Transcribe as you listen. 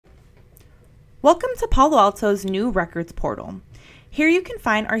Welcome to Palo Alto's new records portal. Here you can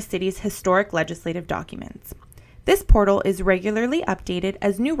find our city's historic legislative documents. This portal is regularly updated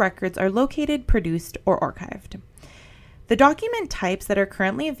as new records are located, produced, or archived. The document types that are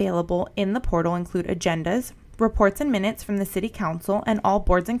currently available in the portal include agendas, reports and minutes from the City Council and all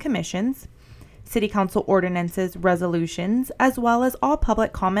boards and commissions, City Council ordinances, resolutions, as well as all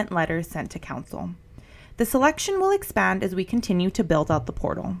public comment letters sent to Council. The selection will expand as we continue to build out the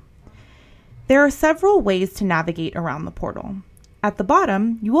portal. There are several ways to navigate around the portal. At the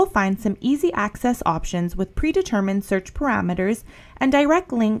bottom, you will find some easy access options with predetermined search parameters and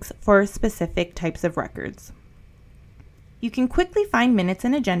direct links for specific types of records. You can quickly find minutes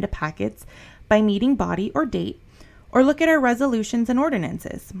and agenda packets by meeting body or date, or look at our resolutions and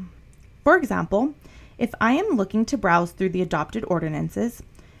ordinances. For example, if I am looking to browse through the adopted ordinances,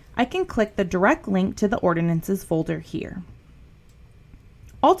 I can click the direct link to the ordinances folder here.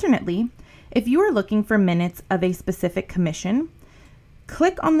 Alternately, if you are looking for minutes of a specific commission,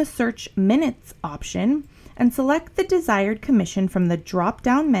 click on the Search Minutes option and select the desired commission from the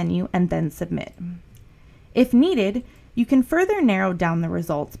drop-down menu and then Submit. If needed, you can further narrow down the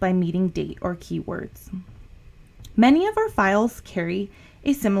results by meeting date or keywords. Many of our files carry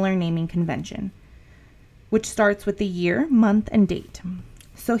a similar naming convention, which starts with the year, month, and date.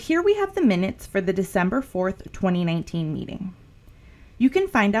 So here we have the minutes for the December 4th, 2019 meeting. You can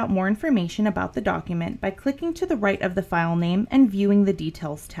find out more information about the document by clicking to the right of the file name and viewing the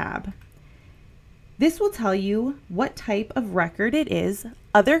Details tab. This will tell you what type of record it is,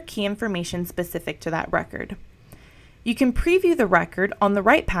 other key information specific to that record. You can preview the record on the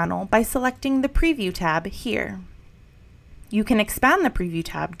right panel by selecting the Preview tab here. You can expand the Preview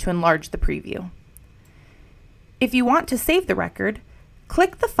tab to enlarge the preview. If you want to save the record,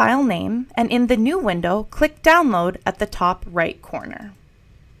 click the file name and in the new window, click Download at the top right corner.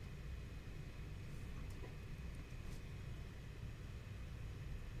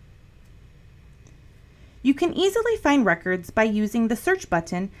 You can easily find records by using the search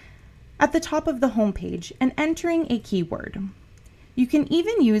button at the top of the home page and entering a keyword. You can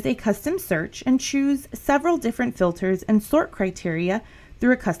even use a custom search and choose several different filters and sort criteria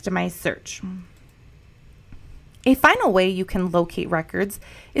through a customized search. A final way you can locate records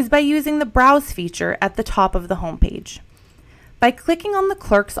is by using the Browse feature at the top of the home page. By clicking on the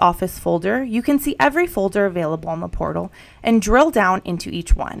Clerk's Office folder, you can see every folder available on the portal and drill down into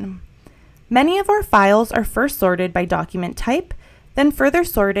each one. Many of our files are first sorted by document type, then further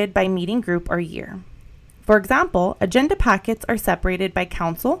sorted by meeting group or year. For example, agenda packets are separated by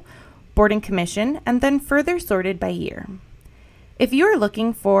council, board and commission, and then further sorted by year. If you are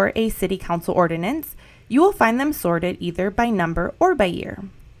looking for a City Council ordinance, you will find them sorted either by number or by year.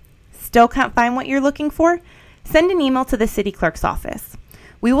 Still can't find what you're looking for? Send an email to the City Clerk's office.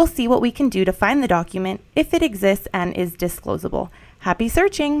 We will see what we can do to find the document if it exists and is disclosable. Happy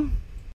searching!